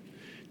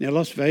 Now,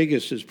 Las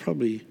Vegas is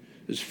probably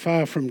as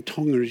far from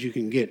Tonga as you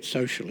can get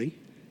socially.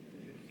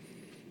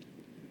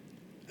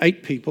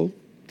 8 people.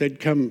 They'd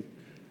come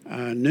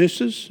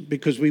nurses,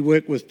 because we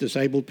work with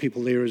disabled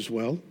people there as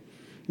well.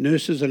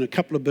 Nurses and a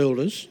couple of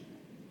builders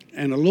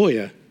and a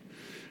lawyer.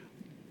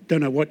 Don't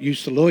know what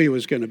use the lawyer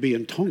was going to be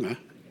in Tonga,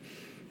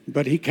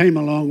 but he came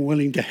along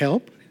willing to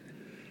help.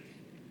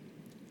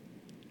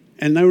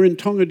 And they were in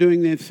Tonga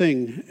doing their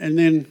thing. And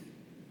then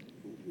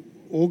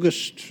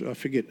August, I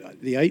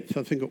forget, the 8th,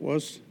 I think it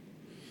was,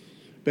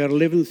 about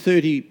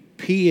 11:30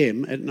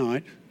 p.m. at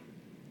night,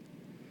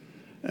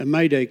 a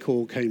Mayday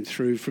call came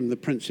through from the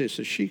Princess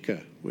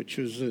Ashika, which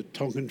was a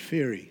Tongan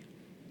ferry.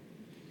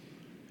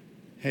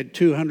 Had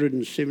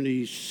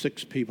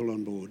 276 people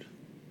on board.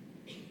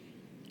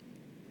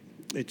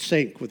 It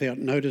sank without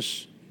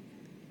notice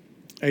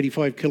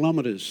 85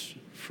 kilometres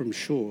from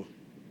shore.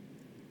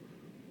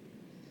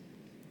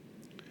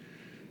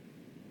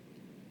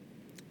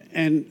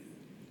 And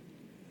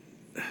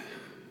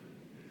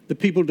the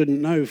people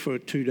didn't know for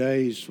 2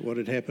 days what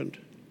had happened.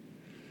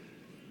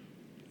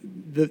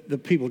 The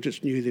people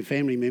just knew their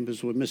family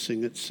members were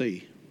missing at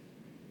sea.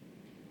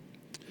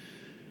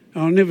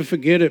 I'll never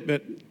forget it,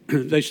 but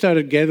they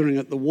started gathering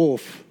at the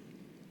wharf,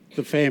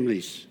 the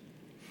families,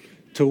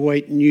 to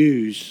await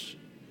news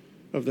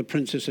of the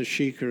Princess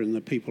Ashika and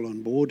the people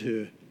on board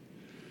her.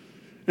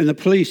 And the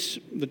police,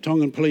 the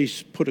Tongan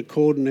police, put a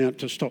cordon out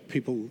to stop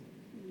people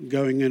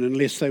going in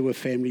unless they were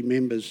family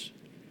members.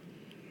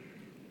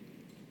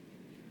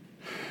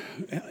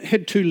 I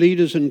had 2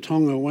 leaders in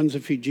Tonga, one's a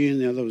Fijian,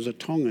 the other was a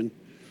Tongan.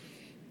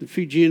 The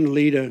Fijian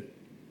leader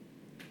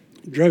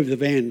drove the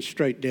van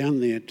straight down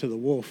there to the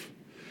wharf.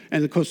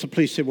 And of course the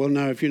police said, well,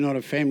 no, if you're not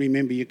a family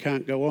member, you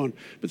can't go on.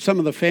 But some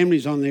of the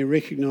families on there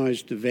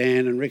recognised the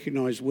van and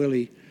recognised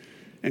Willie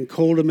and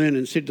called him in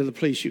and said to the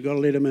police, you've got to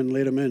let him in,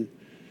 let him in.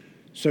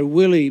 So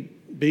Willie,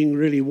 being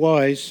really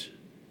wise,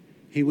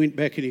 he went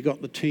back and he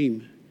got the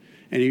team.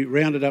 And he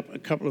rounded up a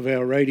couple of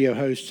our radio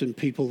hosts and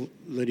people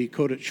that he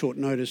could at short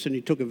notice, and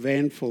he took a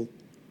van full.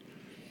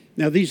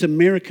 Now, these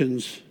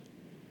Americans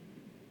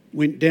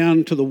went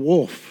down to the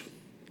wharf.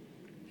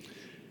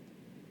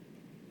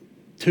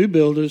 2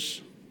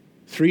 builders,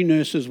 3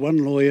 nurses, 1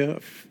 lawyer,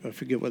 I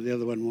forget what the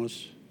other one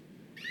was.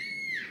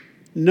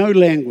 No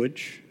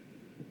language,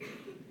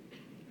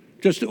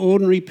 just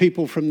ordinary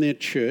people from their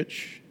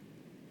church.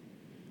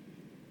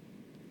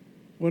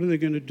 What are they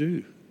going to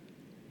do?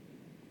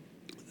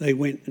 They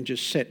went and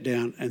just sat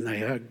down and they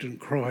hugged and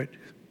cried.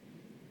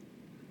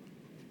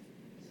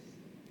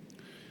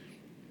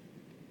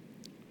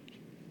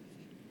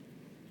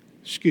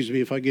 Excuse me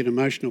if I get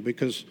emotional,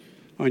 because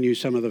I knew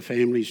some of the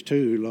families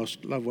too who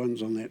lost loved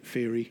ones on that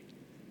ferry.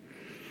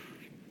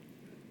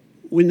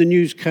 When the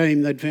news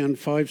came, they'd found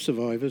 5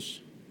 survivors.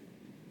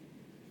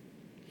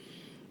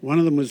 One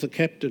of them was the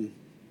captain.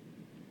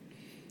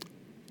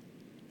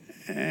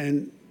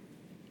 And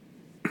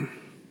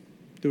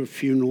there were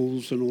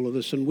funerals and all of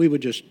this, and we were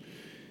just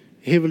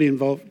heavily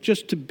involved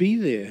just to be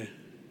there,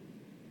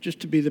 just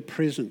to be the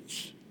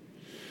presence.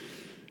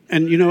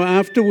 And, you know,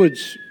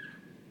 afterwards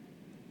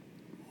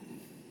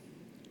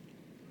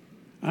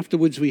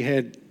we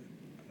had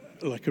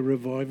like a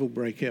revival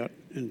breakout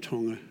in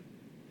Tonga.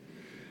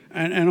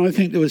 And I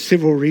think there were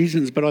several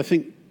reasons, but I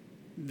think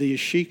the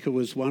Ashika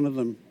was one of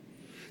them.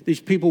 These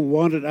people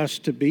wanted us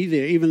to be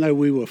there, even though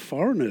we were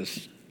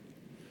foreigners.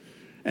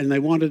 And they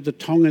wanted the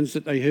Tongans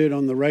that they heard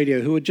on the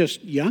radio, who were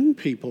just young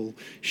people,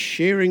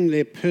 sharing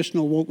their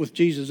personal walk with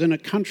Jesus in a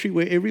country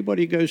where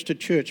everybody goes to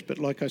church. But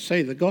like I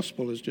say, the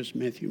gospel is just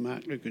Matthew,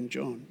 Mark, Luke and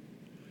John.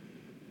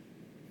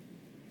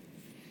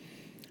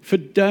 For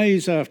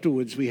days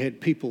afterwards, we had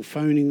people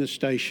phoning the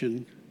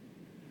station,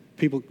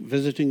 people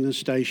visiting the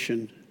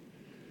station,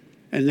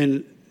 and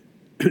then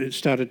it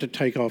started to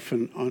take off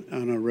on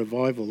a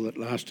revival that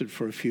lasted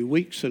for a few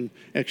weeks and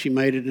actually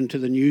made it into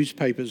the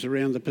newspapers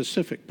around the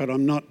Pacific. But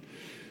I'm not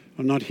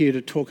here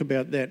to talk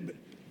about that.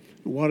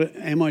 What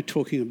am I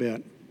talking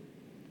about?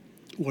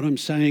 What I'm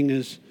saying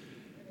is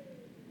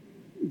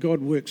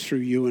God works through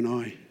you and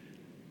I.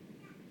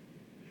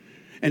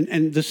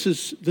 And this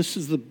is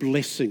the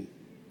blessing.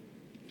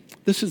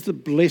 This is the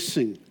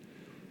blessing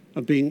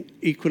of being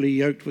equally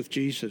yoked with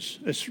Jesus.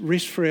 It's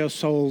rest for our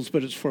souls,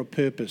 but it's for a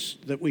purpose,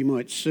 that we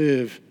might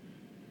serve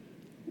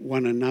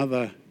one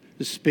another,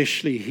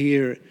 especially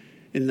here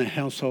in the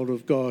household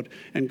of God.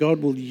 And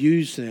God will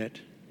use that.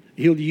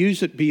 He'll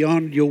use it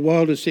beyond your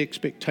wildest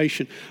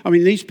expectation. I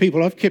mean, these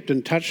people, I've kept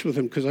in touch with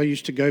them because I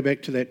used to go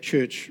back to that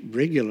church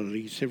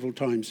regularly, several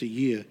times a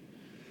year.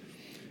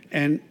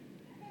 And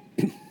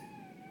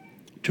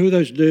 2 of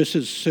those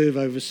nurses serve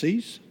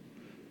overseas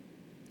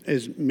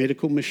as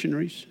medical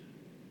missionaries.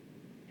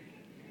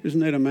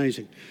 Isn't that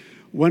amazing?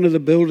 One of the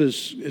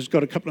builders has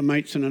got a couple of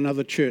mates in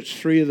another church,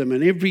 3 of them,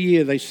 and every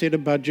year they set a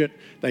budget,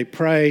 they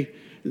pray,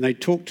 and they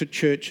talk to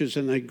churches,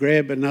 and they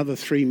grab another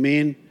 3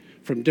 men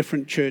from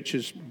different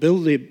churches,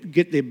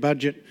 get their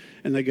budget,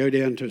 and they go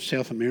down to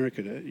South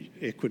America, to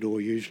Ecuador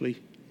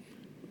usually,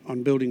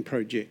 on building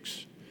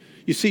projects.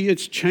 You see,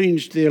 it's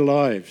changed their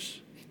lives.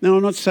 Now,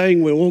 I'm not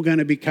saying we're all going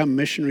to become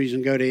missionaries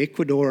and go to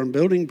Ecuador on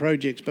building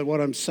projects, but what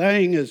I'm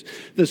saying is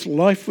this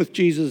life with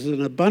Jesus is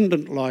an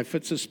abundant life.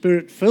 It's a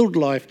spirit-filled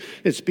life.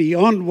 It's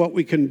beyond what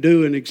we can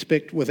do and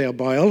expect with our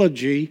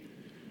biology.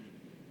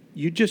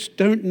 You just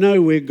don't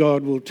know where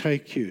God will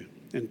take you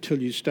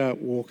until you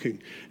start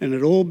walking. And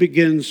it all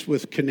begins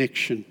with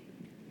connection.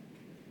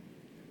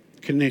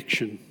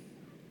 Connection.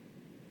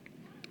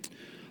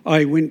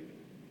 I went,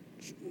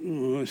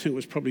 I think it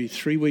was probably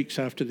 3 weeks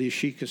after the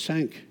Ashika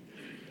sank,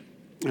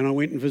 and I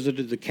went and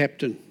visited the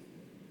captain.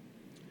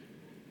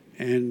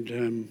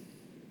 And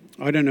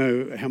I don't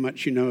know how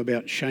much you know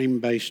about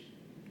shame-based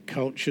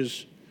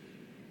cultures.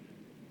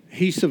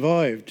 He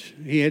survived.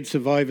 He had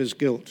survivor's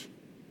guilt.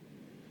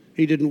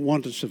 He didn't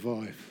want to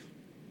survive.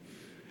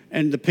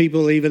 And the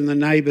people, even the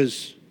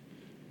neighbours,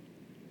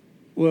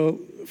 well,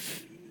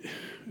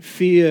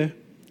 fear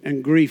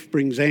and grief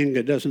brings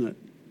anger, doesn't it?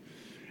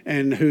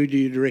 And who do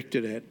you direct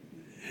it at?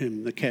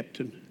 Him, the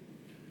captain.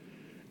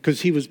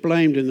 because he was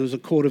blamed and there was a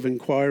court of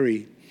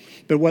inquiry.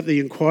 But what the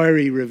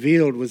inquiry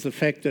revealed was the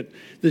fact that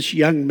this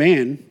young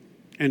man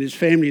and his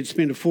family had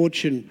spent a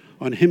fortune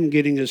on him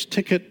getting his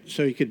ticket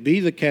so he could be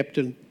the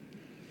captain.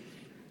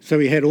 So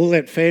he had all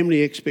that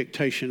family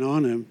expectation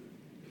on him.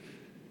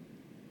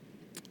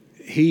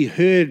 He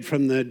heard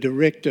from the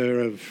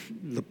director of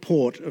the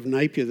port of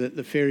Napier that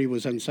the ferry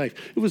was unsafe.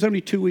 It was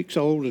only 2 weeks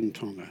old in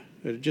Tonga.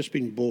 It had just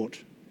been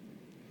bought.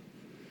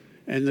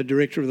 And the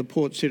director of the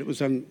port said it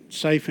was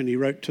unsafe, and he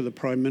wrote to the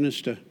Prime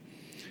Minister.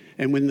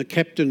 And when the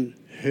captain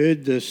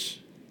heard this,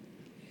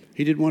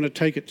 he didn't want to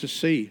take it to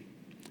sea.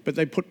 But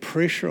they put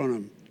pressure on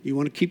him. You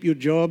want to keep your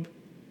job?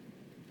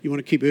 You want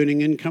to keep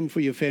earning income for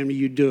your family?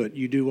 You do it.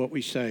 You do what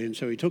we say. And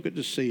so he took it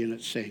to sea and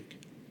it sank.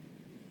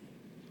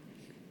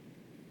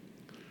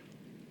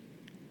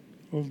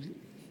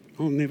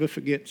 I'll never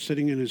forget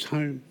sitting in his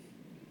home,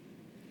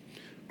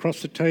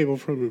 across the table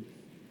from him,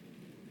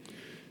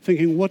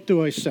 thinking, what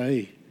do I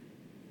say?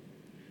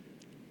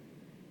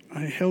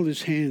 I held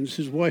his hands.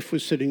 His wife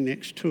was sitting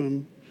next to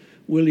him.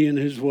 Willie and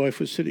his wife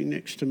were sitting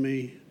next to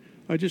me.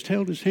 I just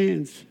held his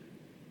hands.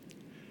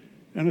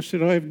 And I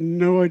said, I have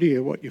no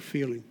idea what you're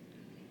feeling.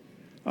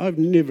 I've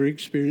never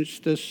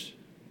experienced this,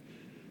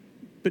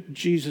 but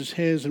Jesus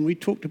has. And we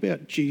talked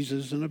about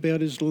Jesus and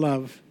about his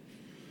love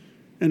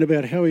and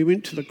about how he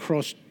went to the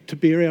cross to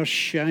bear our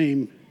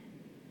shame.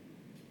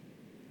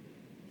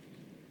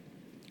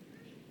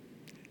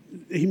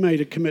 He made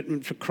a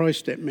commitment for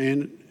Christ, that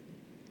man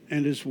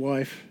and his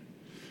wife.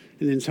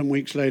 And then some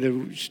weeks later,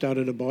 we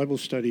started a Bible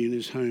study in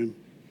his home.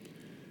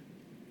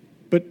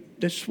 But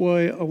that's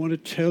why I want to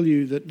tell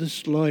you that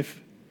this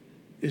life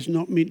is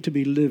not meant to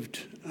be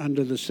lived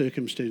under the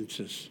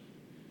circumstances.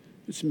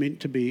 It's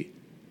meant to be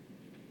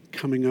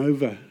coming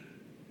over.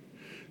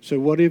 So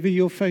whatever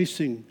you're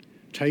facing,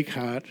 take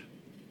heart,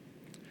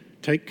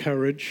 take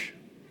courage.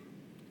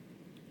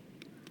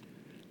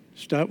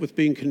 Start with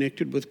being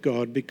connected with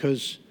God,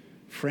 because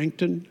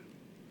Frankton,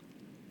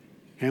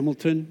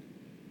 Hamilton,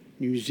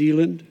 New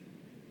Zealand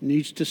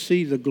needs to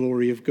see the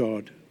glory of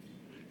God.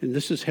 And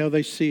this is how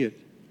they see it,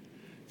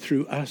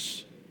 through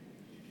us.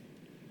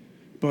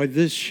 By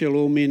this shall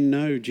all men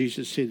know,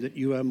 Jesus said, that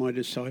you are my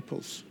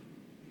disciples.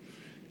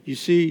 You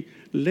see,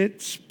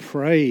 let's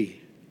pray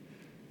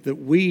that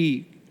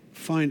we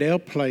find our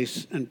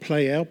place and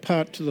play our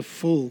part to the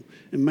full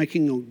in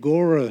making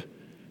Agora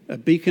a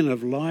beacon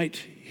of light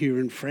here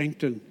in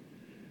Frankton.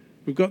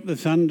 We've got the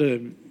Thunder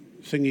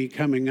thingy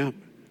coming up.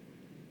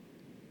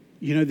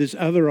 You know, there's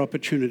other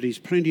opportunities,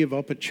 plenty of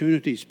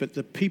opportunities, but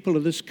the people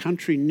of this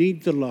country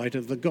need the light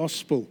of the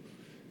gospel.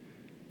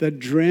 They're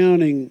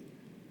drowning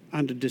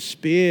under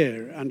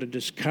despair, under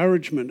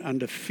discouragement,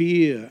 under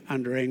fear,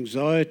 under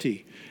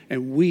anxiety,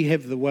 and we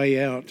have the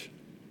way out.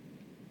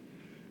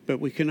 But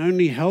we can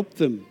only help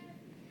them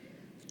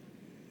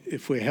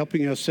if we're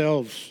helping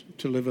ourselves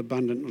to live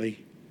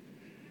abundantly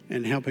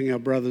and helping our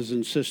brothers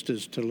and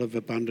sisters to live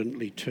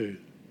abundantly too.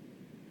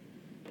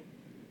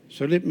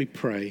 So let me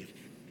pray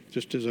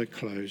just as I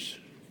close.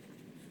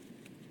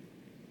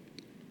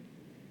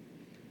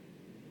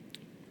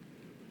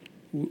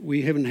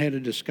 We haven't had a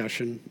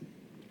discussion,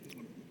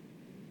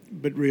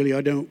 but really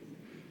I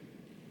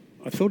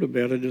thought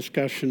about a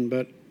discussion,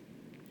 but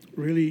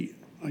really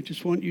I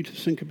just want you to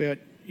think about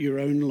your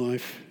own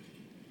life.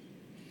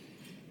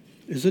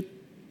 Is it,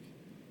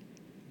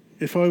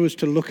 if I was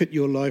to look at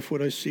your life,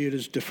 would I see it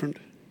as different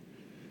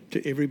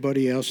to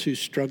everybody else who's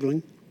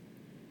struggling?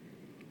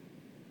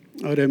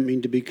 I don't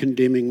mean to be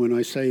condemning when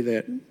I say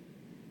that,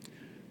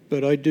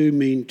 but I do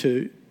mean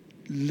to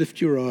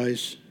lift your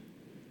eyes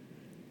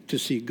to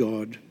see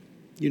God.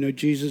 You know,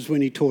 Jesus,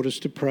 when he taught us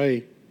to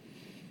pray,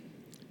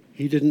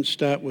 he didn't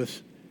start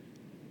with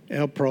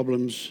our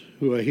problems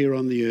who are here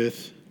on the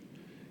earth.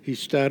 He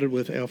started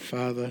with our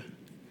Father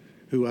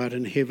who art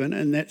in heaven,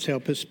 and that's our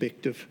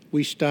perspective.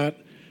 We start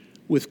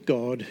with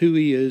God, who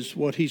he is,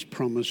 what he's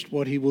promised,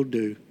 what he will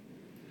do.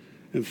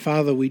 And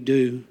Father, we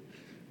do.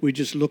 We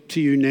just look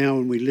to you now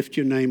and we lift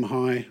your name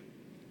high.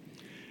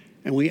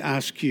 And we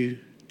ask you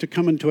to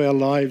come into our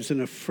lives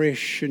in a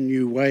fresh and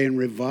new way and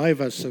revive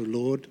us, O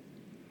Lord.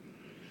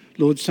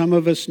 Lord, some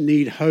of us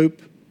need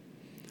hope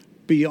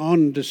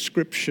beyond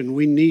description.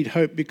 We need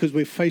hope because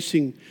we're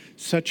facing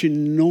such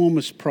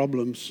enormous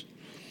problems.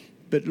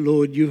 But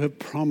Lord, you have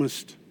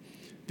promised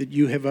that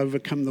you have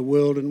overcome the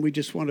world, and we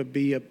just want to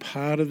be a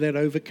part of that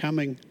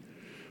overcoming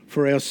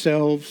for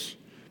ourselves,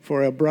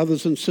 for our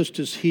brothers and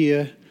sisters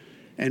here,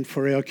 and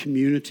for our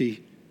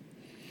community.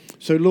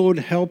 So Lord,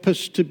 help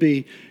us to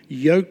be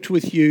yoked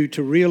with you,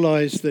 to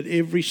realize that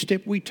every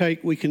step we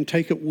take, we can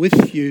take it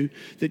with you,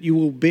 that you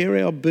will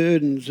bear our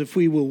burdens if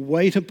we will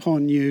wait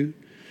upon you,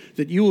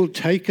 that you will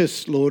take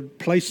us, Lord,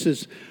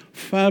 places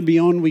far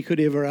beyond we could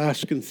ever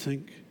ask and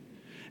think.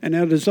 And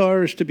our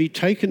desire is to be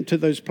taken to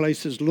those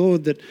places,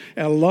 Lord, that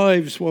our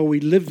lives, while we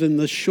live in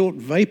this short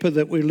vapor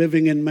that we're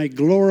living in, may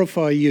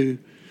glorify you,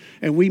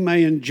 and we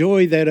may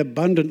enjoy that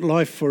abundant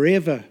life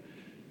forever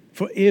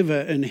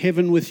in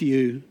heaven with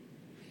you.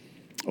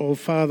 Oh,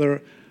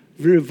 Father,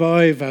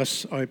 revive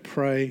us, I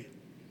pray.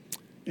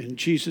 In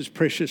Jesus'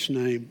 precious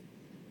name,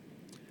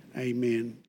 amen.